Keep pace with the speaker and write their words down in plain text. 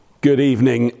Good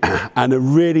evening and a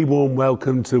really warm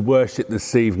welcome to worship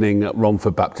this evening at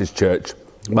Romford Baptist Church.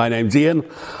 My name's Ian,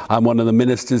 I'm one of the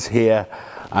ministers here,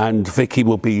 and Vicky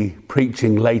will be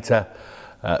preaching later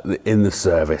in the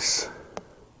service.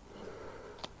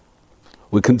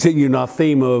 We're continuing our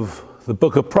theme of the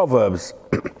book of Proverbs,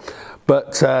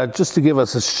 but just to give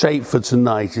us a shape for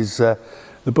tonight is the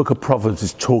book of Proverbs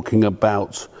is talking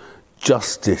about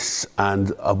justice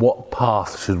and what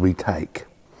path should we take.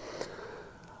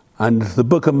 And the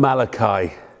book of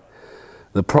Malachi,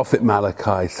 the prophet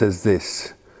Malachi says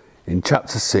this in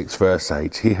chapter 6 verse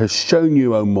 8, "He has shown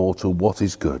you, O mortal, what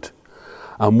is good.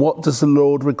 And what does the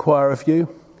Lord require of you?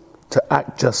 To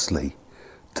act justly,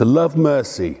 to love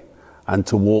mercy, and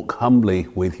to walk humbly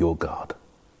with your God."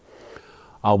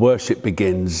 Our worship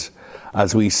begins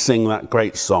as we sing that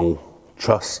great song,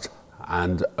 Trust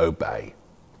and Obey.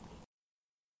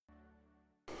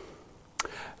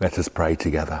 Let us pray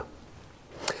together.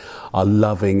 Our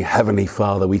loving Heavenly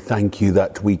Father, we thank you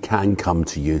that we can come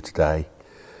to you today.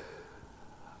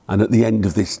 And at the end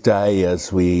of this day,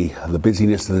 as the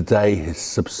busyness of the day is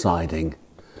subsiding,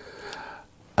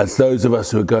 as those of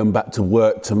us who are going back to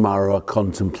work tomorrow are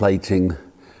contemplating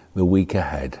the week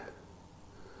ahead,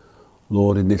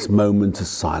 Lord, in this moment of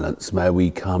silence, may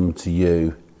we come to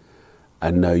you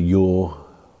and know your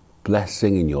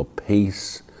blessing and your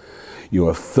peace, your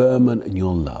affirmation and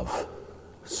your love,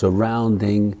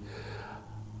 surrounding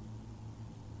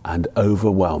and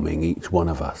overwhelming each one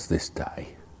of us this day.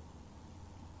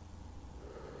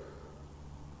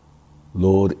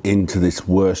 Lord, into this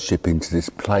worship, into this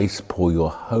place, pour your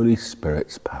Holy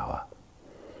Spirit's power.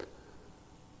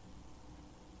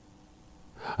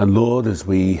 And Lord, as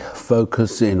we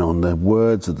focus in on the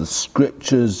words of the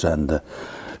scriptures and the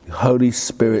Holy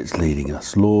Spirit's leading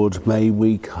us, Lord, may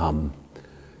we come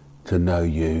to know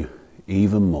you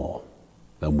even more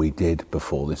than we did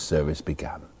before this service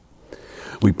began.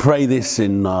 We pray this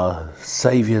in our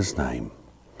Saviour's name.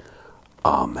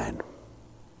 Amen.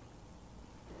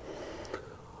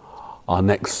 Our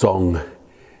next song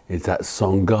is that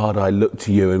song, God, I Look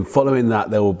to You. And following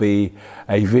that, there will be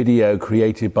a video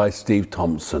created by Steve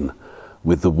Thompson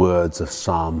with the words of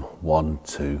Psalm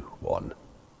 121.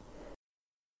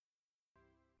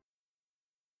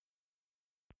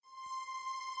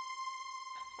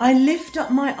 I lift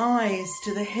up my eyes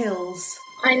to the hills.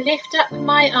 I lift up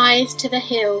my eyes to the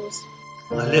hills.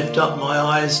 I lift up my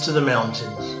eyes to the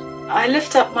mountains. I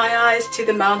lift up my eyes to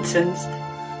the mountains.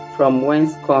 From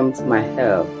whence comes my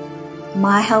help?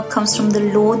 My help comes from the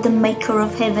Lord, the maker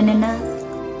of heaven and earth.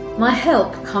 My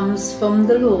help comes from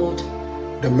the Lord,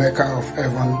 the maker of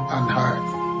heaven and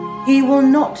earth. He will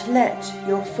not let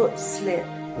your foot slip.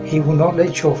 He will not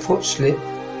let your foot slip.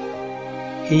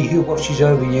 He who watches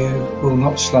over you will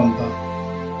not slumber.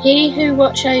 He who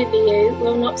watches over you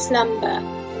will not slumber.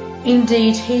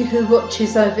 Indeed, he who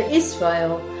watches over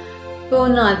Israel will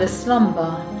neither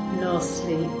slumber nor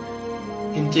sleep.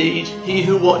 Indeed, he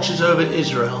who watches over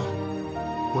Israel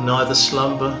will neither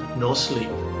slumber nor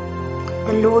sleep.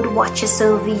 The Lord watches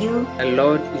over you. The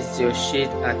Lord is your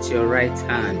shade at your right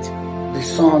hand. The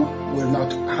sun will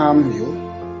not harm you.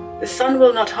 The sun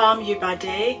will not harm you by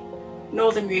day,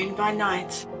 nor the moon by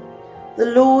night. The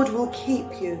Lord will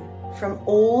keep you from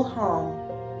all harm.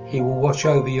 He will watch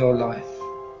over your life.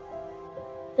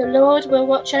 The Lord will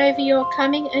watch over your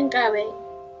coming and going.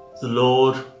 The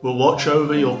Lord will watch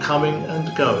over your coming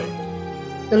and going.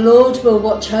 The Lord will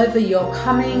watch over your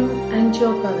coming and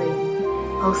your going,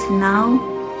 both now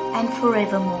and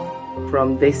forevermore.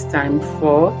 From this time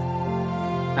forth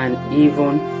and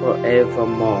even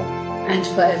forevermore. And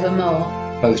forevermore.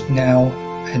 Both now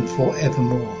and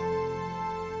forevermore.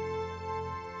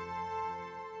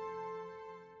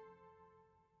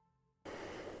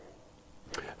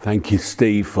 Thank you,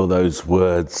 Steve, for those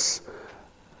words.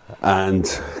 And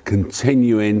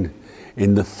continuing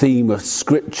in the theme of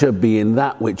Scripture being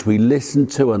that which we listen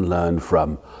to and learn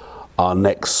from, our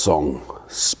next song,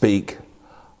 Speak,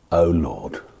 O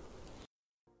Lord.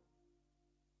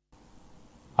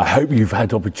 I hope you've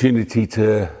had opportunity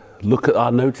to look at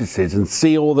our notices and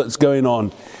see all that's going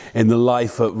on in the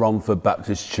life at Romford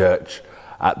Baptist Church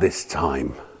at this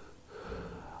time.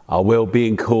 Our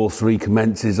wellbeing course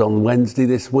recommences on Wednesday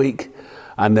this week,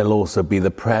 and there'll also be the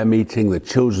prayer meeting, the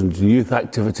children's and youth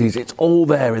activities. It's all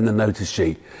there in the notice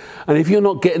sheet. And if you're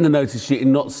not getting the notice sheet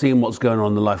and not seeing what's going on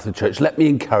in the life of the church, let me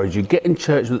encourage you, get in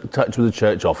touch with the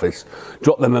church office.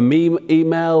 Drop them an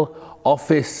email,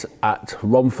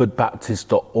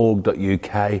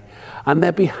 office@romfordbaptist.org.uk, and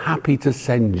they'll be happy to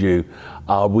send you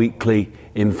our weekly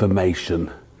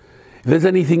information. If there's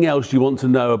anything else you want to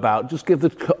know about, just give the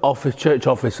church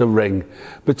office a ring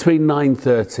between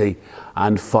 9:30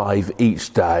 and 5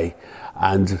 each day,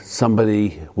 and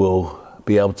somebody will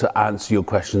be able to answer your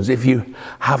questions. If you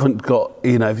haven't got,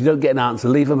 if you don't get an answer,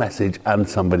 leave a message and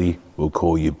somebody will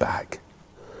call you back.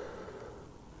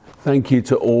 Thank you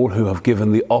to all who have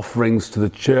given the offerings to the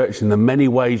church in the many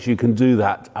ways you can do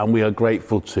that, and we are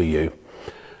grateful to you.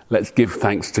 Let's give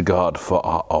thanks to God for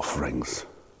our offerings.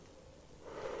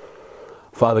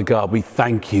 Father God, we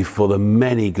thank you for the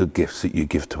many good gifts that you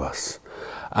give to us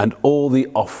and all the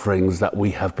offerings that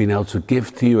we have been able to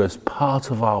give to you as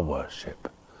part of our worship.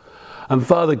 And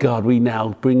Father God, we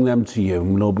now bring them to you,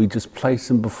 and Lord, we just place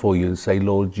them before you and say,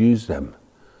 Lord, use them.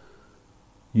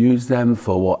 Use them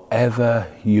for whatever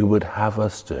you would have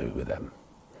us do with them.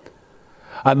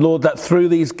 And Lord, that through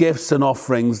these gifts and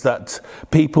offerings that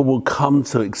people will come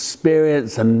to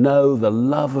experience and know the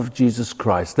love of Jesus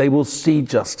Christ. They will see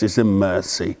justice and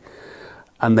mercy,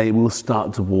 and they will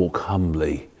start to walk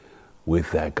humbly with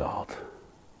their God.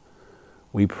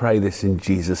 We pray this in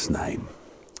Jesus' name.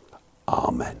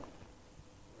 Amen.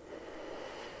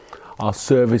 Our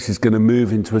service is going to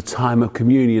move into a time of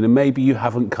communion, and maybe you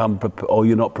haven't come or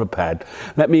you're not prepared.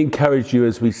 Let me encourage you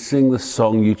as we sing the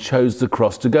song, You Chose the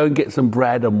Cross, to go and get some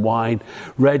bread and wine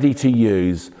ready to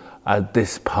use at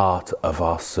this part of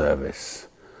our service.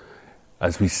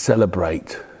 As we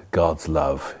celebrate God's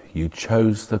love, you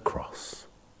chose the cross.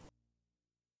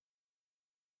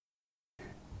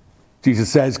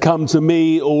 Jesus says, come to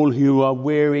me, all who are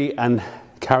weary and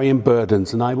carrying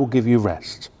burdens, and I will give you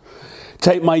rest.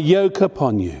 Take my yoke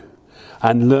upon you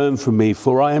and learn from me,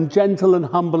 for I am gentle and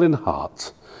humble in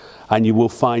heart, and you will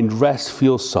find rest for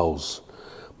your souls.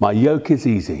 My yoke is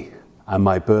easy and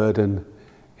my burden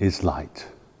is light.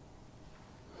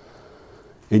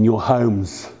 In your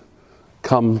homes,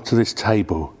 come to this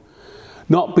table,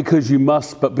 not because you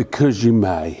must, but because you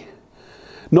may.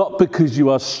 Not because you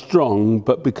are strong,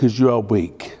 but because you are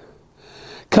weak.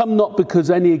 Come not because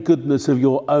any goodness of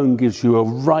your own gives you a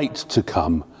right to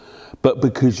come, but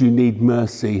because you need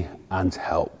mercy and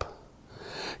help.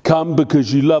 Come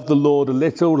because you love the Lord a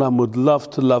little and would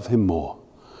love to love him more.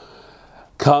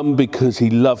 Come because he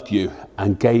loved you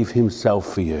and gave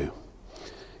himself for you.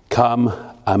 Come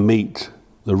and meet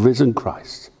the risen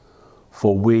Christ,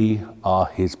 for we are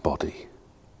his body.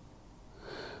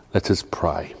 Let us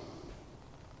pray.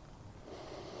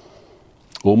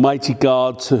 Almighty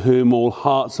God, to whom all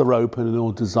hearts are open and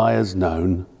all desires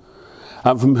known,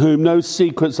 and from whom no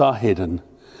secrets are hidden,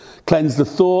 cleanse the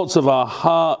thoughts of our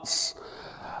hearts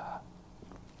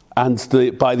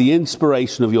and by the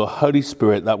inspiration of your Holy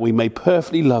Spirit, that we may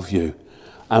perfectly love you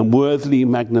and worthily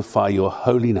magnify your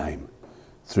holy name,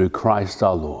 through Christ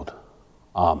our Lord.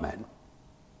 Amen.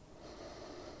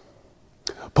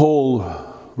 Paul,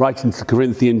 writing to the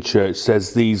Corinthian church,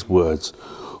 says these words,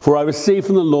 for I received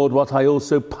from the Lord what I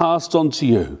also passed on to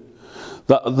you,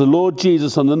 that the Lord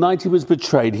Jesus, on the night he was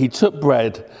betrayed, he took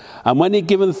bread, and when he had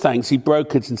given thanks, he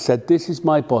broke it and said, this is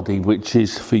my body, which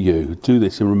is for you. Do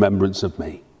this in remembrance of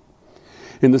me.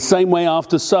 In the same way,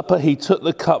 after supper, he took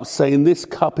the cup, saying,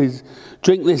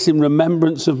 drink this in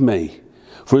remembrance of me.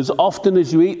 For as often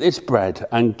as you eat this bread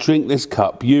and drink this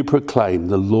cup, you proclaim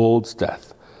the Lord's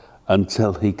death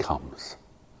until he comes.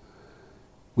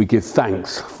 We give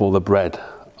thanks for the bread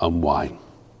and wine.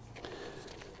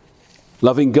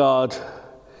 Loving God,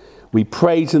 we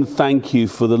praise and thank you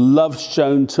for the love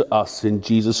shown to us in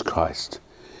Jesus Christ.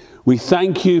 We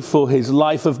thank you for his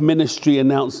life of ministry,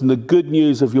 announcing the good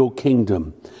news of your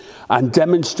kingdom and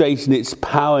demonstrating its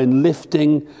power in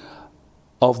lifting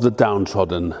of the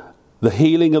downtrodden, the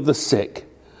healing of the sick,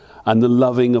 and the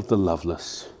loving of the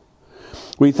loveless.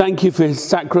 We thank you for his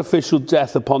sacrificial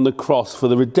death upon the cross for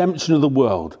the redemption of the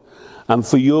world, and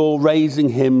for your raising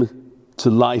him to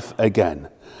life again,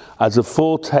 as a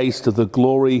foretaste of the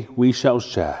glory we shall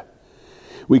share.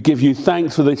 We give you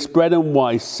thanks for this bread and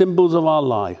wine, symbols of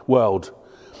our world,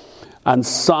 and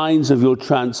signs of your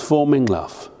transforming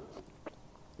love.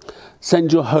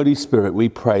 Send your Holy Spirit, we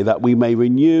pray, that we may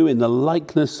renew in the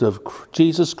likeness of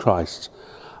Jesus Christ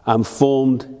and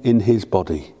formed in his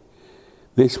body.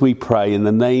 This we pray in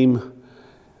the name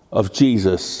of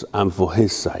Jesus and for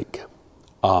his sake.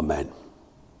 Amen.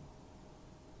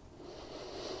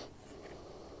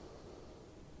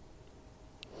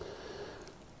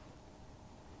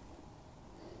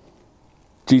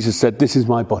 Jesus said, this is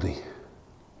my body,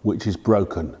 which is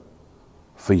broken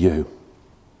for you.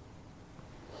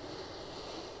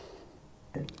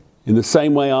 In the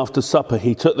same way, after supper,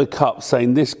 he took the cup,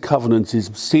 saying, this covenant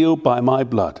is sealed by my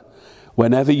blood.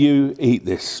 Whenever you eat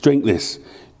this, drink this,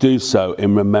 do so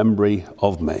in memory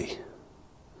of me.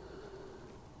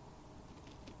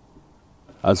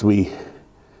 as we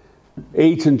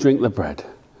eat and drink the bread,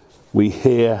 we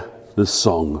hear the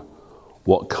song,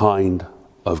 "What Kind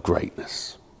of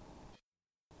Greatness."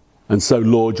 And so,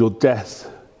 Lord, your death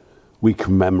we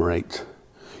commemorate.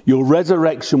 Your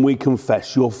resurrection we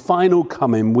confess. Your final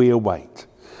coming we await.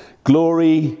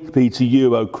 Glory be to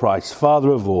you, O Christ,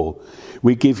 Father of all.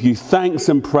 We give you thanks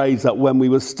and praise that when we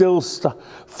were still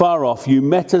far off, you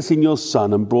met us in your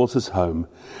Son and brought us home.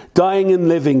 Dying and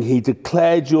living, he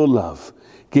declared your love,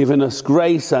 given us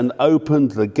grace and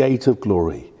opened the gate of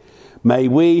glory. May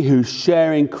we who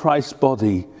share in Christ's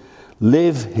body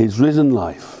live his risen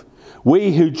life.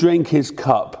 We who drink his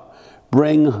cup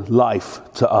bring life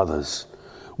to others.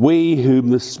 We whom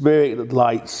the Spirit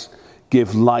lights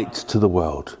give light to the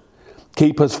world.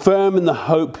 Keep us firm in the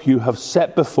hope you have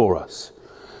set before us,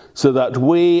 so that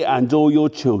we and all your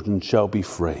children shall be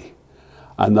free,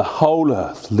 and the whole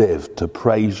earth live to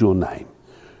praise your name.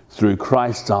 Through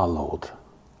Christ our Lord.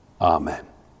 Amen.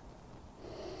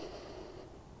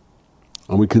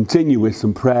 And we continue with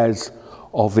some prayers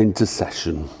of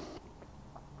intercession.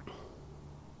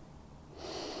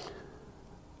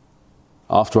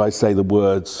 After I say the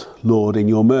words, Lord, in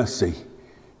your mercy,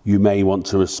 you may want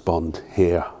to respond.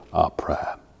 Hear our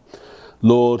prayer.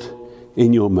 Lord,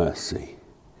 in your mercy,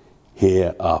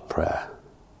 hear our prayer.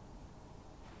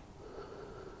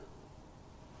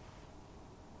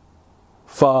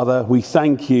 Father, we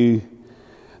thank you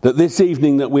that this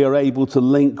evening that we are able to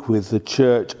link with the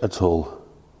church at all.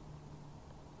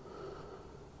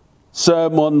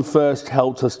 Sermon first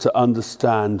helped us to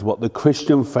understand what the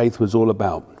Christian faith was all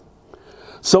about.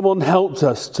 Someone helped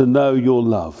us to know your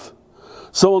love.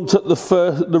 Someone took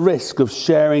the risk of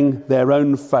sharing their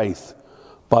own faith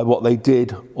by what they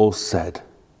did or said.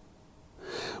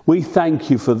 We thank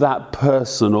you for that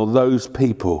person or those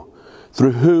people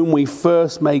through whom we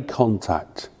first made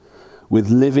contact with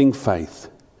living faith.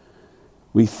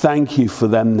 We thank you for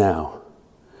them now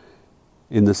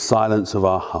in the silence of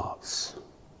our hearts.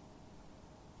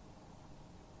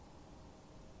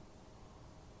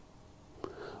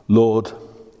 Lord,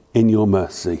 in your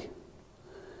mercy,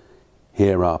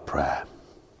 hear our prayer.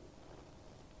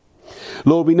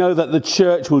 Lord, we know that the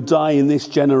church will die in this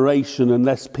generation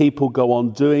unless people go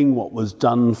on doing what was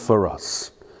done for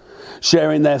us,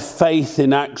 sharing their faith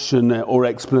in action or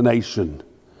explanation.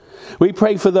 We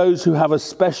pray for those who have a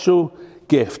special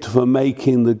gift for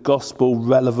making the gospel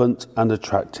relevant and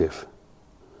attractive.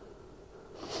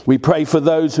 We pray for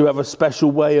those who have a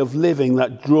special way of living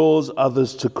that draws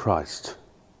others to Christ.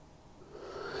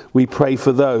 We pray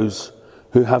for those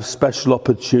who have special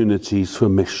opportunities for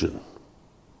mission.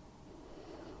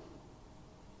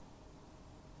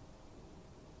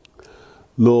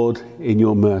 Lord, in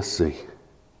your mercy,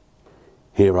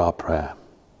 hear our prayer.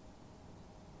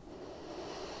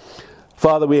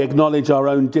 Father, we acknowledge our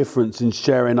own difference in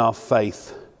sharing our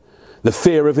faith, the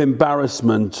fear of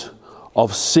embarrassment,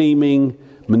 of seeming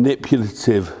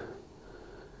manipulative,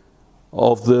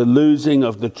 of the losing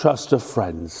of the trust of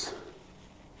friends.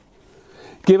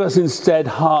 Give us instead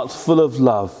hearts full of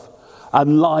love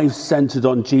and lives centered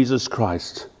on Jesus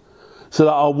Christ, so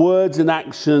that our words and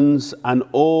actions and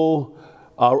all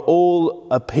are all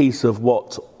a piece of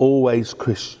what always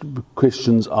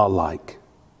Christians are like.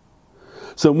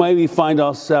 So may we find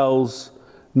ourselves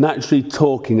naturally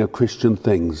talking of Christian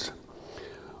things,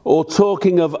 or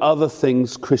talking of other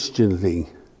things Christianly,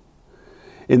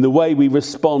 in the way we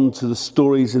respond to the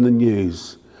stories in the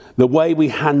news, the way we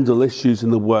handle issues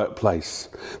in the workplace,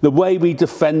 the way we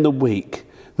defend the weak,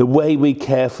 the way we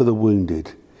care for the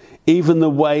wounded, even the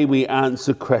way we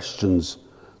answer questions.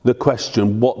 The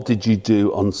question, what did you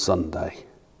do on Sunday?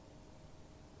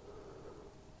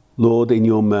 Lord, in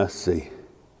your mercy,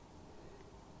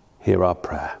 hear our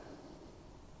prayer.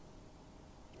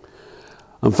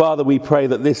 And Father, we pray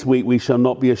that this week we shall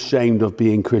not be ashamed of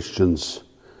being Christians,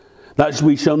 that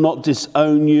we shall not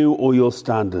disown you or your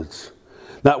standards,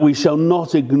 that we shall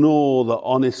not ignore the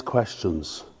honest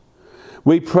questions.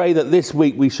 We pray that this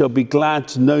week we shall be glad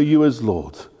to know you as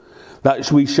Lord,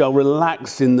 that we shall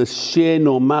relax in the sheer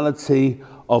normality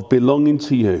of belonging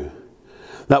to you,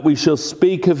 that we shall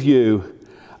speak of you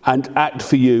and act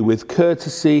for you with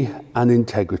courtesy and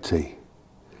integrity.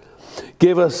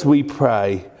 Give us, we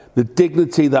pray, the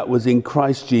dignity that was in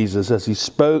Christ Jesus as he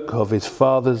spoke of his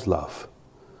Father's love.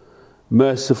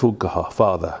 Merciful God,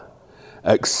 Father,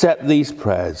 accept these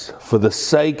prayers for the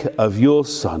sake of your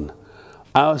Son,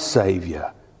 our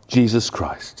Saviour, Jesus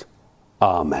Christ.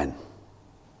 Amen.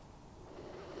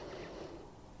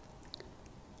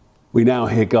 We now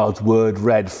hear God's word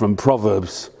read from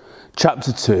Proverbs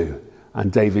chapter 2,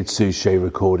 and David Suchet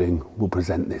recording will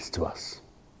present this to us.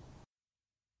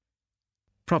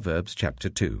 Proverbs chapter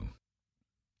 2.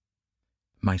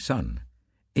 My son,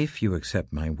 if you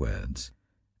accept my words,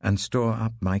 and store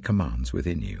up my commands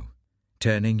within you,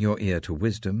 turning your ear to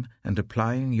wisdom and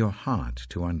applying your heart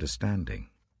to understanding.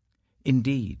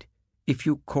 Indeed, if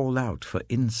you call out for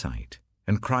insight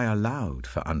and cry aloud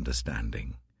for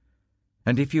understanding,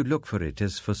 and if you look for it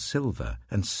as for silver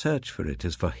and search for it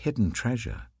as for hidden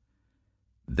treasure,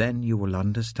 then you will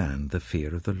understand the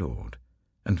fear of the Lord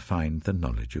and find the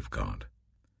knowledge of God.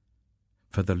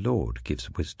 For the Lord gives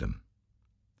wisdom.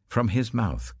 From his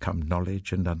mouth come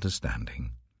knowledge and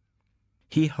understanding.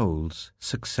 He holds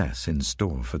success in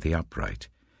store for the upright.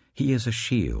 He is a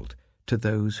shield to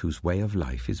those whose way of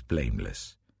life is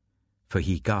blameless. For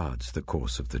he guards the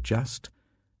course of the just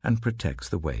and protects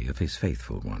the way of his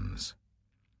faithful ones.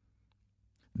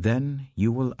 Then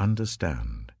you will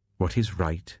understand what is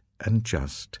right and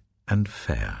just and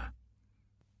fair,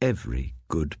 every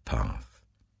good path.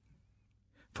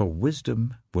 For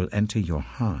wisdom will enter your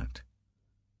heart,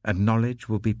 and knowledge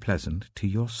will be pleasant to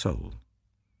your soul.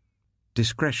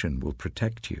 Discretion will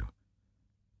protect you,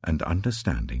 and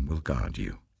understanding will guard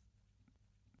you.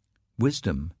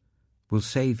 Wisdom will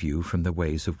save you from the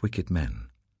ways of wicked men,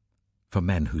 for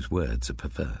men whose words are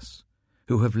perverse,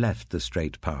 who have left the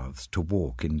straight paths to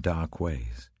walk in dark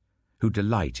ways, who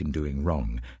delight in doing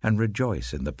wrong and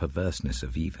rejoice in the perverseness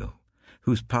of evil,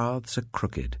 whose paths are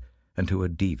crooked and who are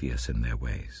devious in their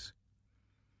ways.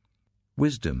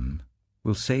 Wisdom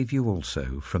will save you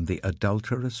also from the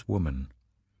adulterous woman,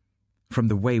 from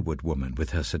the wayward woman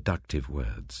with her seductive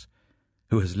words,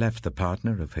 who has left the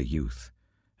partner of her youth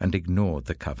and ignored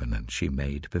the covenant she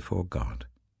made before God.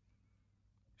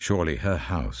 Surely her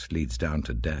house leads down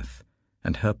to death,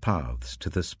 and her paths to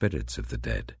the spirits of the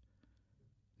dead.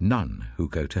 None who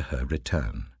go to her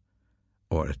return,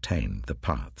 or attain the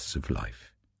paths of life.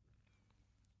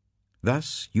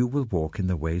 Thus you will walk in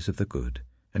the ways of the good,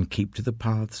 and keep to the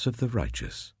paths of the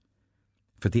righteous.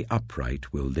 For the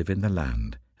upright will live in the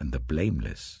land, and the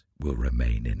blameless will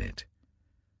remain in it.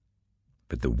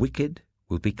 But the wicked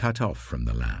will be cut off from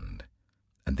the land,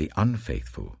 and the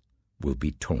unfaithful will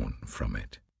be torn from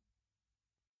it.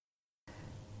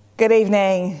 Good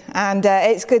evening, and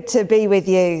it's good to be with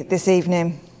you this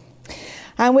evening.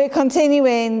 And we're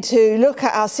continuing to look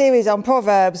at our series on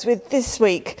Proverbs, with this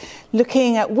week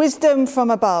looking at wisdom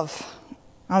from above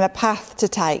and a path to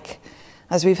take,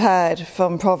 as we've heard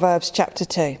from Proverbs chapter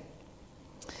 2.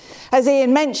 As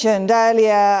Ian mentioned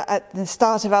earlier at the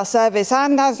start of our service,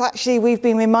 and as actually we've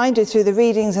been reminded through the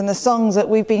readings and the songs that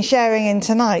we've been sharing in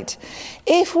tonight,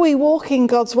 if we walk in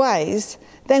God's ways,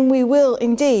 then we will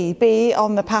indeed be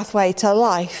on the pathway to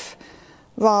life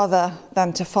rather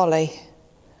than to folly.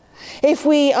 If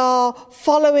we are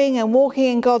following and walking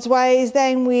in God's ways,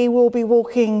 then we will be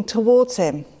walking towards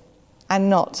him and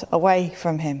not away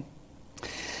from him.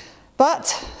 But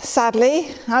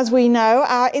sadly, as we know,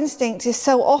 our instinct is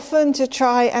so often to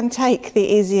try and take the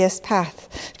easiest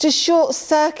path, to short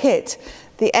circuit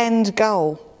the end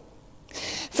goal.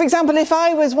 For example, if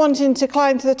I was wanting to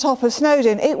climb to the top of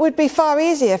Snowdon, it would be far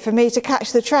easier for me to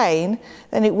catch the train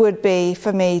than it would be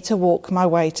for me to walk my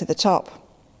way to the top.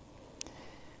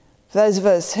 For those of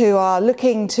us who are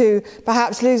looking to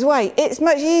perhaps lose weight, it's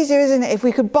much easier, isn't it, if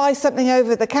we could buy something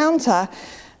over the counter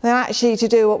than actually to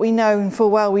do what we know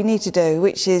full well we need to do,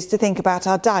 which is to think about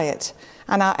our diet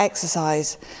and our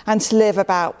exercise and to live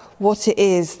about what it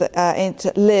is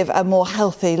to live a more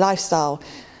healthy lifestyle.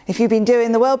 If you've been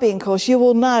doing the wellbeing course, you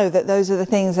will know that those are the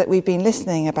things that we've been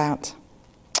listening about.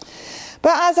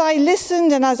 But as I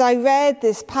listened and as I read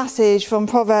this passage from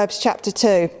Proverbs chapter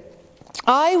 2,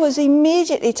 I was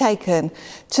immediately taken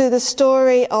to the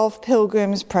story of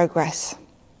Pilgrim's Progress.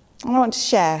 I want to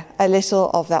share a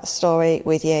little of that story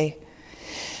with you.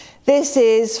 This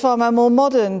is from a more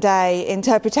modern day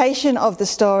interpretation of the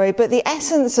story, but the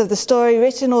essence of the story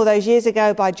written all those years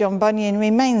ago by John Bunyan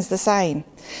remains the same.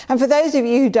 And for those of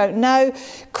you who don't know,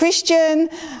 Christian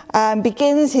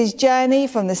begins his journey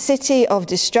from the city of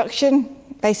destruction,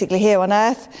 basically here on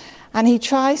earth, and he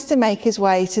tries to make his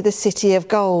way to the city of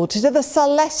gold, to the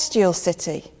celestial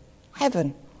city,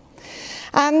 heaven.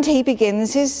 And he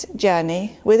begins his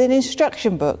journey with an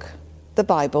instruction book, the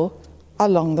Bible,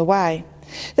 along the way.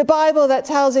 The Bible that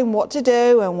tells him what to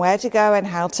do and where to go and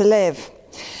how to live.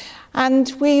 And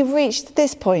we've reached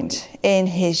this point in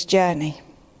his journey.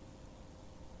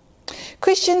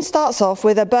 Christian starts off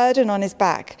with a burden on his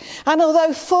back, and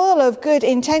although full of good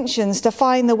intentions to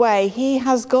find the way, he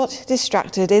has got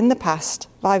distracted in the past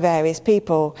by various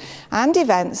people and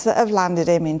events that have landed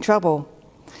him in trouble.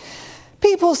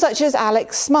 People such as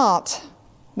Alex Smart,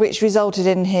 which resulted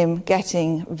in him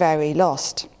getting very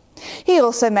lost. He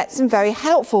also met some very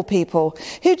helpful people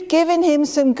who'd given him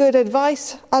some good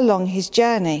advice along his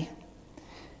journey.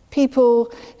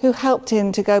 People who helped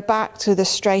him to go back to the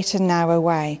straight and narrow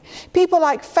way. People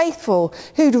like Faithful,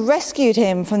 who'd rescued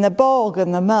him from the bog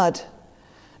and the mud.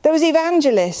 There was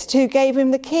Evangelist, who gave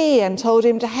him the key and told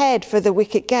him to head for the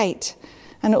wicket gate,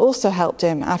 and also helped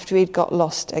him after he'd got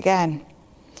lost again.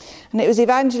 And it was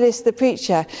Evangelist, the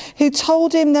preacher, who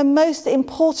told him the most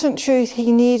important truth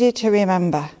he needed to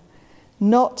remember: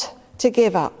 not to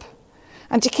give up,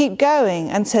 and to keep going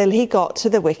until he got to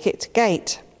the wicket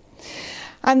gate.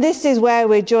 And this is where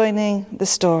we're joining the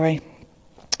story.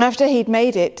 After he'd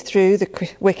made it through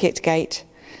the wicket gate,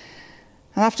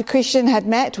 and after Christian had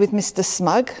met with Mr.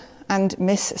 Smug and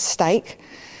Miss Stake,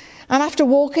 and after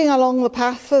walking along the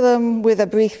path for them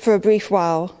for a brief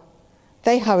while,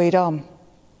 they hurried on.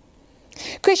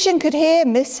 Christian could hear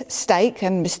Miss Stake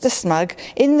and Mr. Smug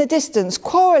in the distance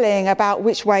quarrelling about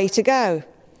which way to go.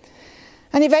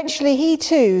 And eventually he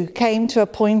too came to a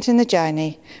point in the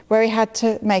journey where he had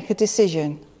to make a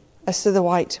decision as to the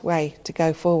right way to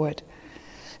go forward.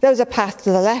 There was a path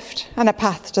to the left and a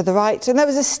path to the right, and there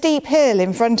was a steep hill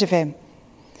in front of him.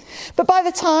 But by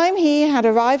the time he had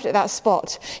arrived at that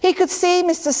spot, he could see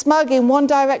Mr. Smug in one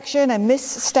direction and Miss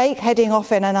Stake heading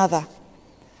off in another.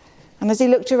 And as he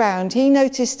looked around, he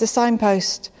noticed a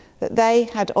signpost that they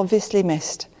had obviously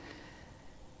missed,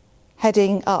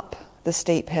 heading up the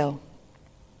steep hill.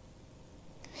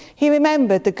 He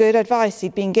remembered the good advice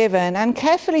he'd been given, and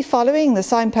carefully following the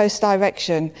signpost's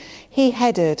direction, he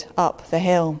headed up the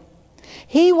hill.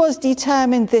 He was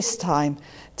determined this time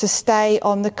to stay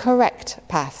on the correct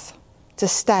path, to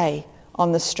stay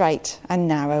on the straight and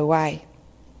narrow way.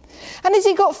 And as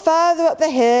he got further up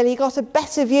the hill, he got a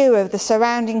better view of the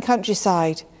surrounding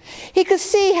countryside. He could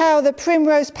see how the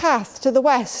primrose path to the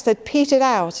west had petered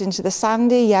out into the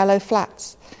sandy yellow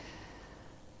flats.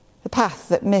 The path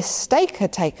that Miss Stake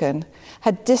had taken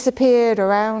had disappeared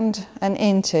around and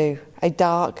into a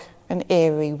dark and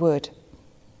eerie wood.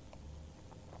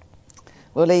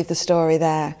 We'll leave the story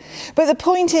there. But the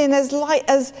point as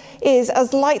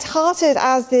light-hearted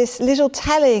as this little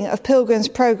telling of Pilgrim's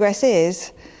Progress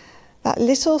is, that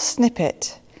little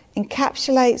snippet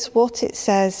encapsulates what it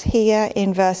says here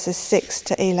in verses 6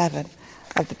 to 11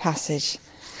 of the passage.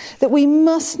 That we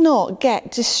must not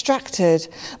get distracted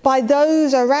by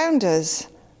those around us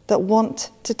that want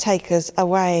to take us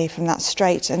away from that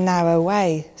straight and narrow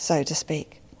way, so to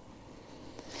speak.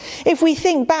 If we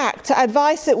think back to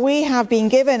advice that we have been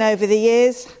given over the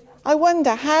years, I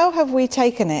wonder, how have we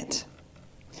taken it?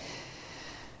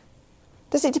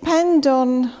 Does it depend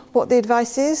on what the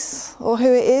advice is or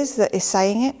who it is that is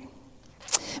saying it?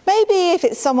 Maybe if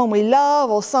it's someone we love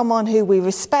or someone who we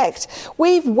respect,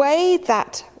 we've weighed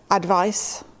that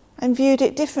advice and viewed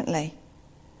it differently.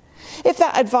 If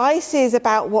that advice is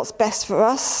about what's best for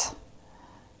us,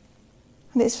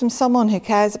 and it's from someone who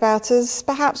cares about us,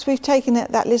 perhaps we've taken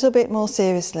it that little bit more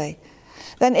seriously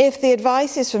than if the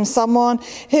advice is from someone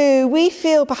who we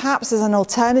feel perhaps has an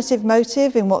alternative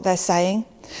motive in what they're saying,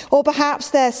 or perhaps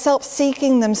they're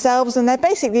self-seeking themselves and they're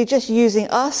basically just using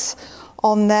us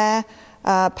on their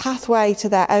pathway to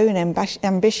their own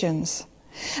ambitions.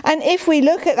 And if we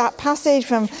look at that passage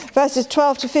from verses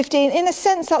 12 to 15, in a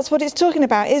sense that's what it's talking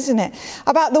about, isn't it?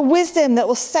 About the wisdom that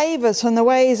will save us from the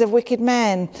ways of wicked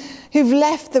men who've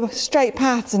left the straight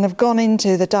paths and have gone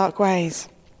into the dark ways,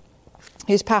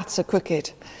 whose paths are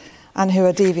crooked and who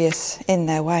are devious in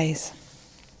their ways.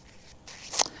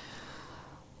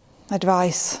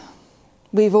 Advice.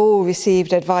 We've all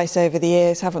received advice over the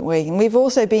years, haven't we? And we've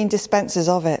also been dispensers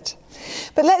of it.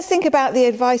 But let's think about the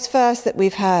advice first that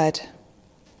we've heard.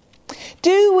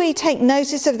 Do we take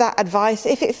notice of that advice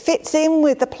if it fits in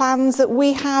with the plans that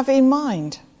we have in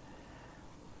mind?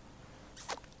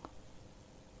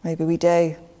 Maybe we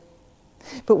do.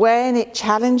 But when it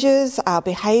challenges our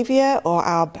behaviour or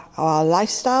our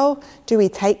lifestyle, do we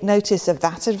take notice of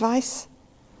that advice?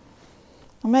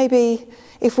 Or maybe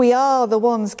if we are the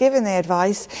ones giving the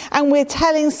advice and we're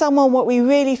telling someone what we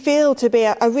really feel to be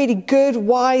a really good,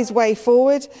 wise way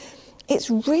forward,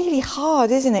 it's really hard,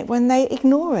 isn't it, when they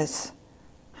ignore us?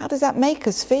 How does that make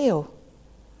us feel?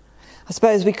 I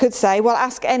suppose we could say, well,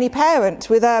 ask any parent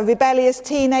with a rebellious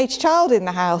teenage child in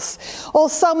the house, or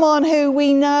someone who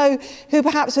we know who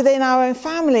perhaps within our own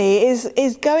family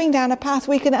is going down a path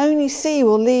we can only see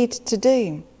will lead to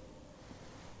doom.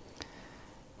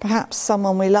 Perhaps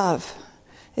someone we love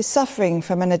is suffering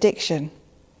from an addiction.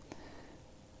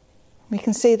 We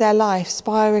can see their life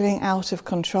spiralling out of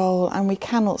control and we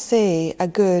cannot see a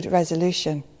good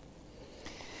resolution.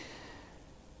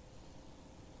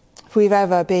 if we've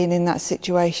ever been in that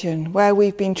situation where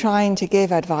we've been trying to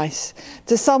give advice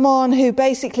to someone who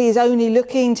basically is only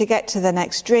looking to get to the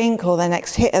next drink or the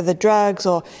next hit of the drugs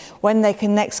or when they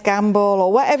can next gamble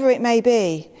or whatever it may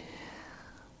be.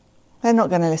 They're not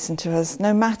going to listen to us,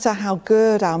 no matter how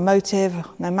good our motive,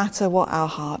 no matter what our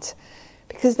heart,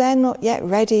 because they're not yet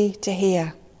ready to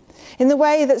hear, in the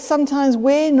way that sometimes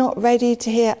we're not ready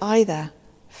to hear either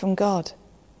from God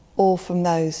or from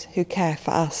those who care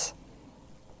for us.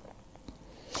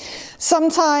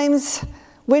 Sometimes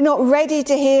we're not ready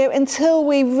to hear until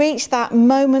we reach that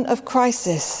moment of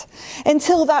crisis,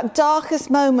 until that darkest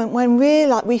moment when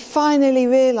we finally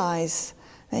realise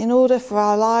that in order for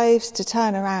our lives to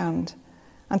turn around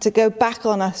and to go back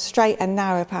on a straight and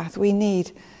narrow path, we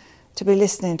need to be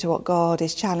listening to what God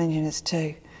is challenging us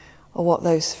to, or what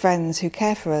those friends who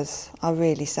care for us are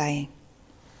really saying.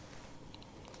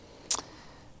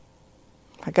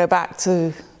 I go back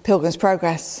to Pilgrim's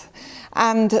Progress,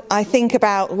 and I think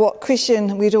about what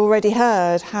Christian we'd already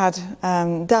heard had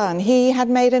done. He had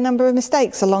made a number of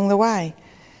mistakes along the way,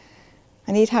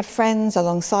 and he'd had friends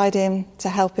alongside him to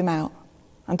help him out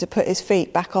and to put his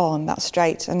feet back on that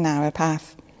straight and narrow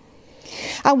path.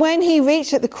 And when he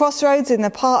reached at the crossroads in the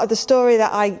part of the story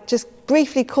that I just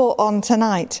briefly caught on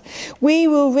tonight, we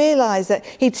will realise that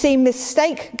he'd seen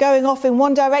mistake going off in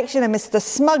one direction and Mr.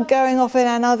 Smug going off in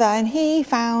another, and he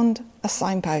found a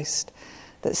signpost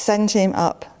that sent him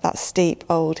up that steep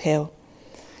old hill,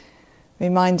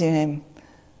 reminding him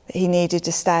that he needed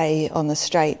to stay on the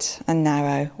straight and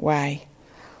narrow way.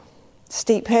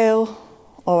 Steep hill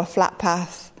or a flat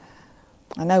path,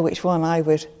 I know which one I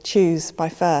would choose by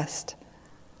first.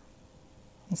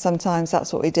 And sometimes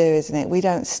that's what we do, isn't it? We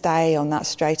don't stay on that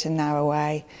straight and narrow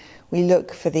way. We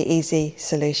look for the easy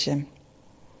solution.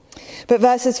 But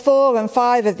verses 4 and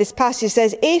 5 of this passage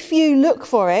says, if you look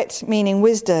for it, meaning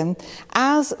wisdom,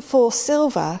 as for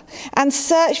silver, and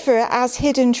search for it as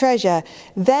hidden treasure,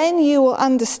 then you will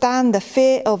understand the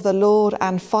fear of the Lord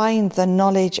and find the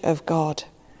knowledge of God.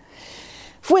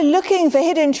 If we're looking for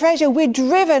hidden treasure, we're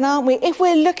driven, aren't we? If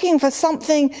we're looking for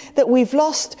something that we've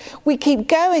lost, we keep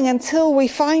going until we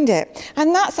find it.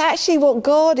 And that's actually what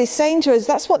God is saying to us.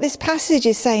 That's what this passage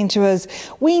is saying to us.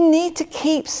 We need to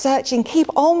keep searching,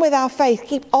 keep on with our faith,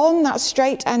 keep on that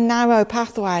straight and narrow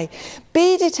pathway.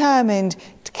 Be determined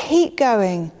to keep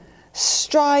going.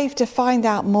 Strive to find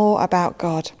out more about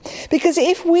God. Because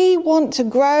if we want to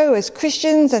grow as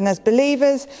Christians and as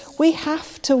believers, we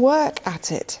have to work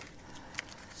at it.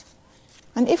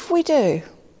 And if we do,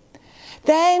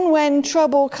 then when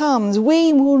trouble comes,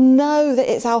 we will know that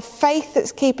it's our faith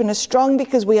that's keeping us strong,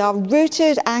 because we are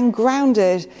rooted and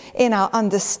grounded in our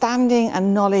understanding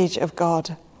and knowledge of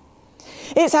God.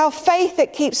 It's our faith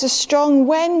that keeps us strong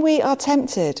when we are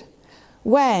tempted,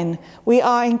 when we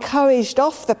are encouraged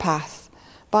off the path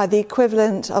by the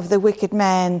equivalent of the wicked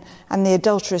men and the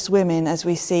adulterous women, as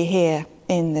we see here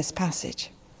in this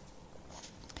passage.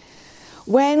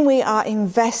 When we are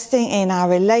investing in our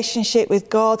relationship with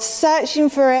God, searching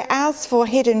for it as for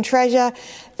hidden treasure,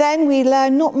 then we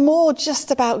learn not more just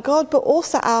about God, but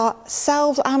also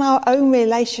ourselves and our own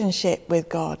relationship with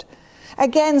God.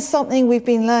 Again, something we've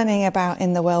been learning about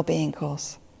in the Wellbeing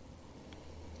course.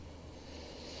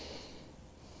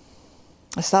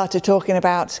 I started talking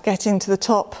about getting to the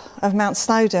top of Mount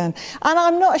Snowdon, and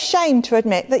I'm not ashamed to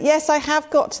admit that yes, I have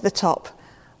got to the top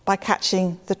by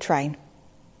catching the train.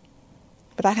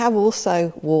 But I have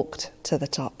also walked to the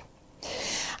top.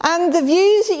 And the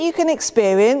views that you can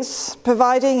experience,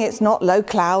 providing it's not low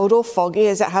cloud or foggy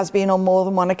as it has been on more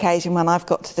than one occasion when I've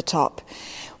got to the top,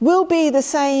 will be the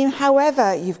same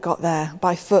however you've got there,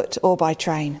 by foot or by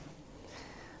train.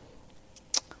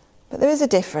 But there is a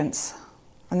difference.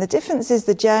 And the difference is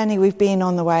the journey we've been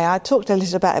on the way. I talked a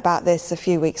little bit about this a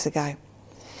few weeks ago.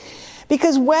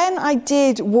 Because when I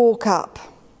did walk up,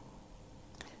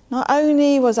 not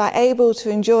only was I able to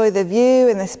enjoy the view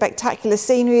and the spectacular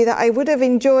scenery that I would have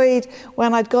enjoyed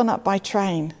when I'd gone up by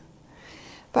train,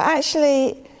 but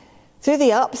actually through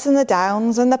the ups and the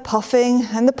downs and the puffing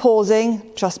and the pausing,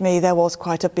 trust me, there was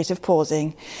quite a bit of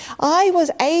pausing, I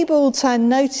was able to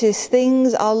notice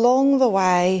things along the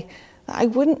way that I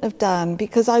wouldn't have done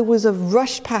because I was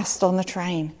rushed past on the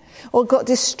train or got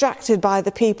distracted by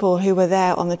the people who were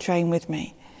there on the train with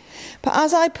me. But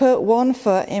as I put one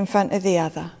foot in front of the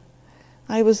other,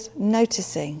 I was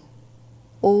noticing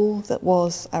all that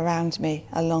was around me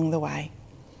along the way.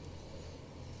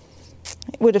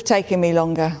 It would have taken me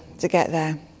longer to get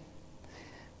there,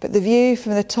 but the view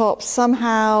from the top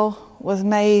somehow was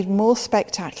made more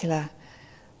spectacular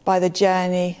by the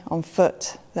journey on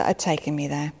foot that had taken me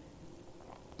there.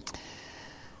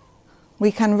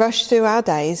 We can rush through our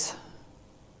days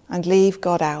and leave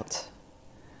God out.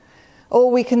 Or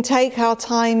we can take our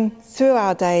time through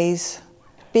our days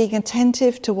being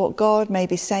attentive to what God may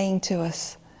be saying to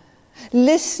us,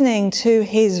 listening to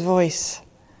his voice,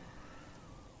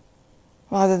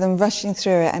 rather than rushing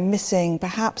through it and missing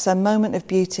perhaps a moment of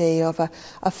beauty of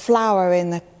a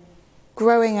flower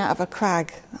growing out of a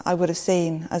crag I would have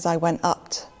seen as I went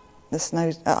up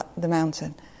the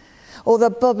mountain, or the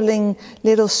bubbling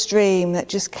little stream that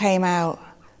just came out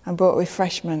and brought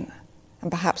refreshment and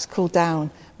perhaps cooled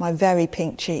down my very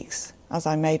pink cheeks as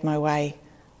I made my way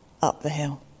up the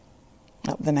hill,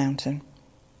 up the mountain.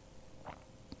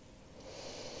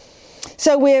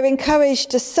 So we're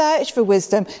encouraged to search for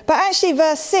wisdom, but actually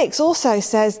verse 6 also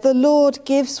says the Lord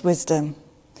gives wisdom.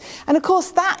 And of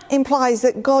course that implies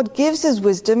that God gives us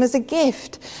wisdom as a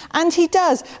gift, and he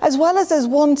does, as well as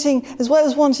wanting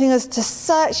us to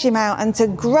search him out and to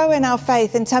grow in our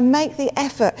faith and to make the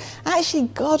effort. Actually,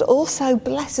 God also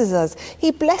blesses us. He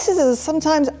blesses us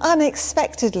sometimes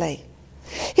unexpectedly.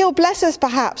 He'll bless us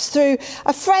perhaps through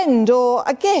a friend or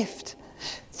a gift,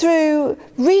 through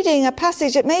reading a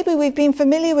passage that maybe we've been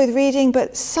familiar with reading,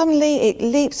 but suddenly it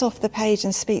leaps off the page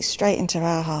and speaks straight into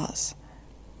our hearts.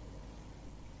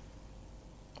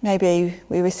 Maybe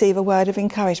we receive a word of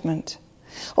encouragement,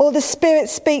 or the Spirit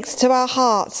speaks to our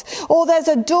hearts, or there's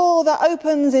a door that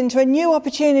opens into a new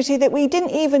opportunity that we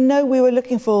didn't even know we were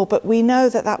looking for, but we know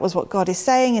that that was what God is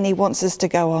saying and he wants us to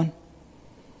go on.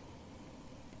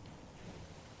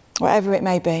 Whatever it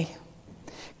may be,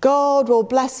 God will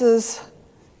bless us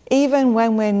even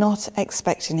when we're not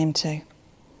expecting him to.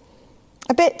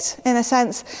 A bit, in a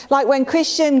sense, like when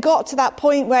Christian got to that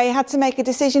point where he had to make a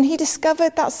decision, he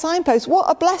discovered that signpost.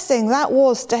 What a blessing that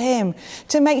was to him,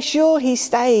 to make sure he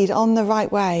stayed on the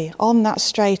right way, on that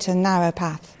straight and narrow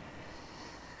path.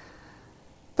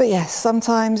 But yes,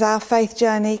 sometimes our faith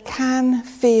journey can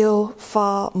feel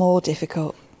far more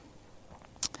difficult.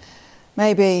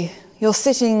 Maybe you're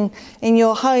sitting in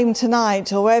your home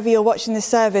tonight or wherever you're watching this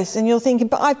service and you're thinking,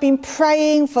 but I've been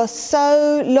praying for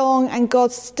so long and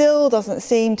God still doesn't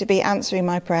seem to be answering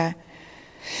my prayer.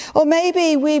 Or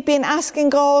maybe we've been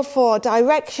asking God for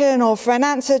direction or for an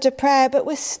answer to prayer, but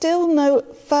we're still no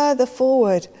further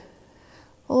forward.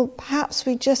 Or perhaps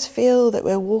we just feel that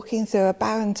we're walking through a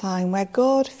barren time where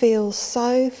God feels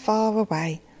so far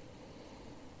away.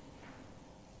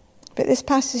 But this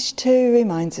passage too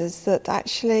reminds us that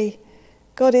actually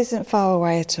God isn't far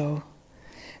away at all.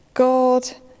 God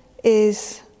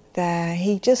is there.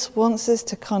 He just wants us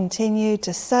to continue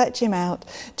to search him out,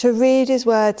 to read his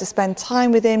word, to spend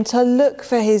time with him, to look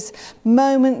for his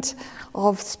moment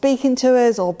of speaking to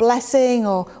us or blessing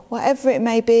or whatever it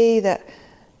may be, that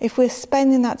if we're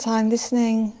spending that time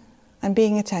listening and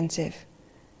being attentive,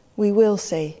 we will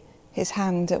see his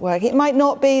hand at work. It might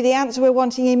not be the answer we're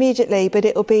wanting immediately, but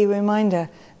it will be a reminder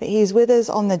that he's with us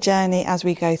on the journey as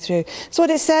we go through. So what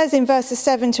it says in verses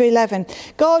 7 to 11,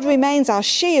 God remains our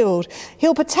shield.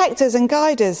 He'll protect us and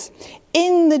guide us.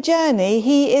 In the journey,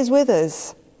 he is with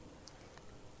us.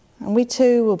 And we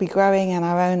too will be growing in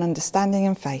our own understanding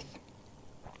and faith.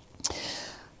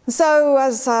 So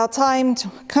as our time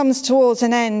comes towards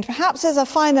an end, perhaps as a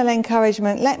final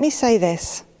encouragement, let me say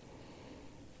this.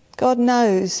 God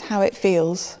knows how it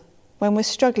feels when we're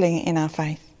struggling in our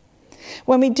faith,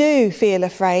 when we do feel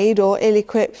afraid or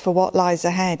ill-equipped for what lies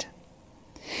ahead.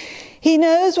 He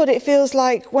knows what it feels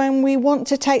like when we want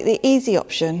to take the easy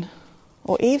option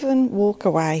or even walk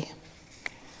away.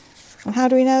 And how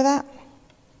do we know that?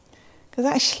 Because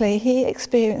actually he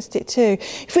experienced it too.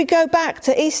 If we go back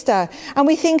to Easter and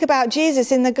we think about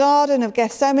Jesus in the Garden of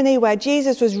Gethsemane, where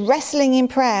Jesus was wrestling in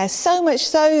prayer, so much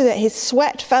so that his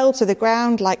sweat fell to the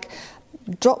ground like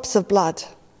drops of blood.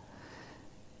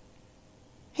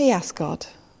 He asked God,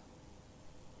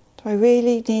 do I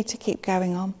really need to keep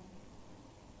going on?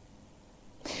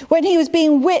 When he was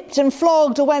being whipped and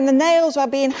flogged, or when the nails were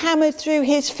being hammered through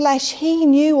his flesh, he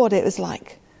knew what it was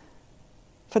like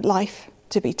for life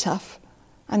to be tough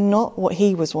and not what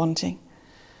he was wanting.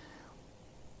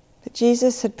 But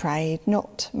Jesus had prayed,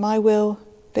 not my will,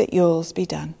 but yours be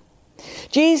done.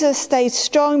 Jesus stayed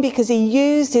strong because he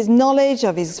used his knowledge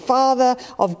of his Father,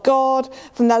 of God,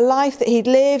 from the life that he'd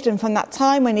lived and from that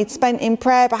time when he'd spent in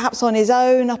prayer, perhaps on his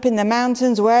own, up in the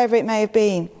mountains, wherever it may have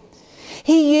been.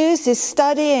 He used his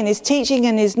study and his teaching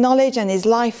and his knowledge and his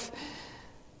life,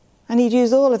 and he'd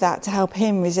use all of that to help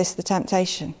him resist the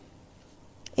temptation,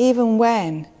 even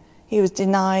when he was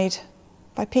denied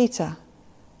by Peter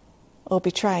or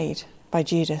betrayed by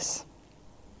Judas.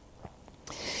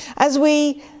 As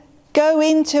we go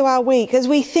into our week, as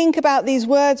we think about these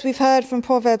words we've heard from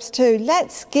Proverbs 2,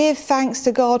 let's give thanks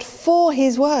to God for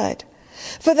his word,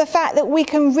 for the fact that we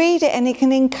can read it and it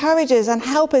can encourage us and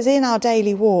help us in our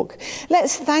daily walk.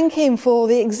 Let's thank him for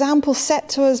the example set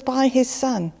to us by his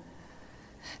Son.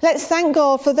 Let's thank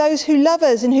God for those who love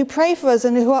us and who pray for us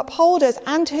and who uphold us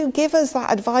and who give us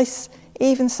that advice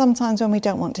even sometimes when we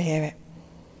don't want to hear it.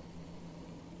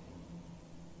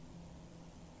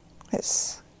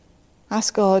 Let's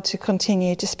ask God to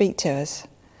continue to speak to us,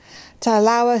 to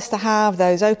allow us to have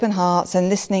those open hearts and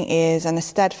listening ears and a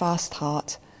steadfast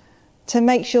heart, to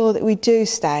make sure that we do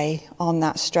stay on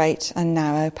that straight and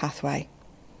narrow pathway.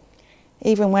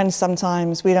 Even when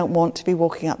sometimes we don't want to be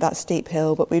walking up that steep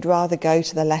hill, but we'd rather go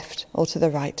to the left or to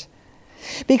the right.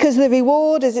 Because the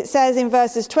reward, as it says in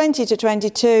verses 20 to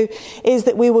 22, is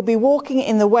that we will be walking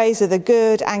in the ways of the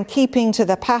good and keeping to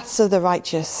the paths of the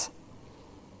righteous.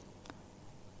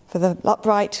 For the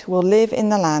upright will live in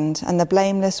the land, and the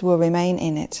blameless will remain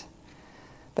in it.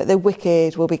 But the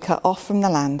wicked will be cut off from the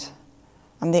land,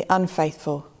 and the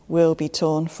unfaithful will be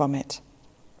torn from it.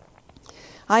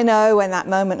 I know when that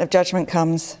moment of judgment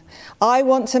comes, I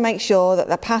want to make sure that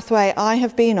the pathway I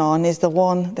have been on is the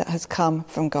one that has come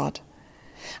from God.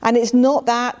 And it's not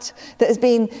that has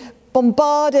been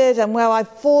bombarded and where I've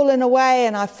fallen away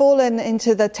and I've fallen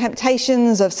into the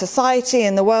temptations of society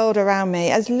and the world around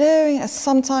me. As luring as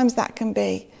sometimes that can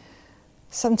be,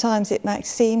 sometimes it might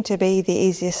seem to be the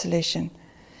easiest solution.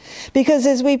 Because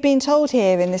as we've been told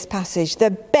here in this passage, the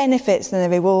benefits and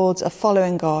the rewards of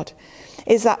following God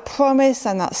is that promise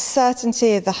and that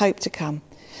certainty of the hope to come,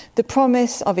 the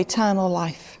promise of eternal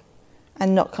life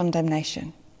and not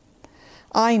condemnation.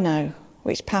 I know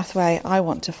which pathway I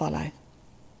want to follow.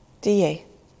 Do you?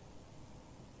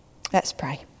 Let's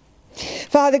pray.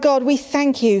 Father God, we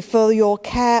thank you for your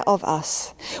care of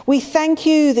us. We thank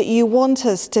you that you want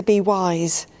us to be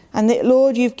wise and that,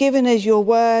 Lord, you've given us your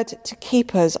word to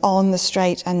keep us on the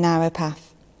straight and narrow path.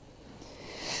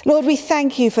 Lord, we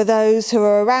thank you for those who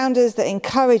are around us that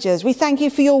encourage us. We thank you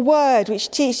for your word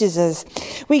which teaches us.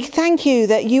 We thank you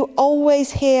that you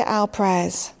always hear our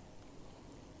prayers.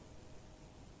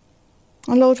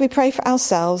 And Lord, we pray for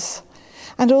ourselves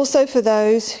and also for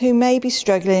those who may be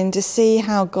struggling to see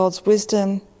how God's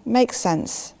wisdom makes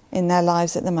sense in their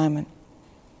lives at the moment.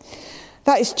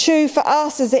 That is true for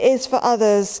us as it is for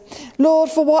others.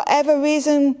 Lord, for whatever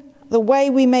reason, the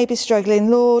way we may be struggling,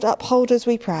 Lord, uphold us,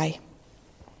 we pray.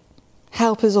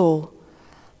 Help us all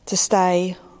to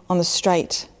stay on the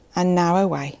straight and narrow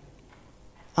way.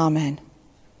 Amen.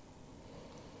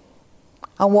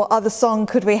 And what other song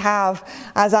could we have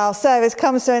as our service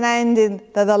comes to an end in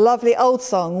the lovely old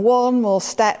song, One More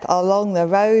Step Along the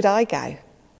Road I Go.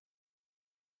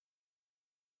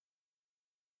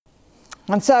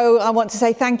 And so I want to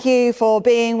say thank you for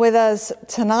being with us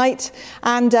tonight.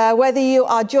 And whether you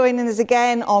are joining us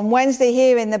again on Wednesday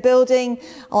here in the building,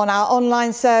 on our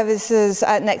online services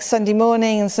next Sunday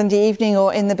morning and Sunday evening,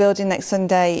 or in the building next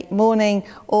Sunday morning,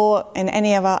 or in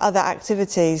any of our other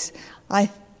activities, I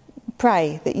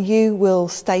pray that you will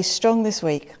stay strong this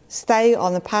week. Stay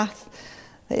on the path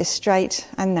that is straight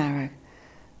and narrow.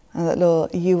 And that,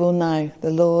 Lord, you will know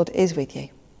the Lord is with you.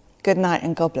 Good night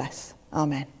and God bless.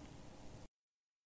 Amen.